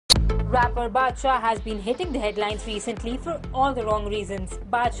Rapper Badshah has been hitting the headlines recently for all the wrong reasons.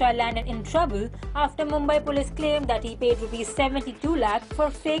 Badshah landed in trouble after Mumbai police claimed that he paid rupees 72 lakh for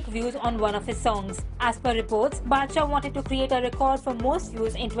fake views on one of his songs. As per reports, Badshah wanted to create a record for most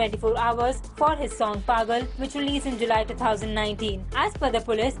views in 24 hours for his song Pagal, which released in July 2019. As per the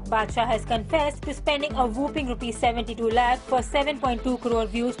police, Badshah has confessed to spending a whooping rupees 72 lakh for 7.2 crore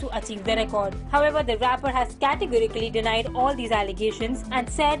views to achieve the record. However, the rapper has categorically denied all these allegations and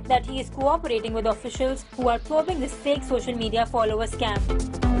said that he is cooperating with officials who are probing this fake social media follower scam.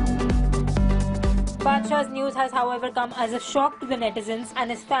 Badshah's news has however come as a shock to the netizens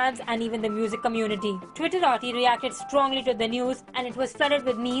and his fans and even the music community. Twitterati reacted strongly to the news and it was flooded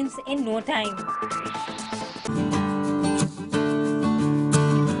with memes in no time.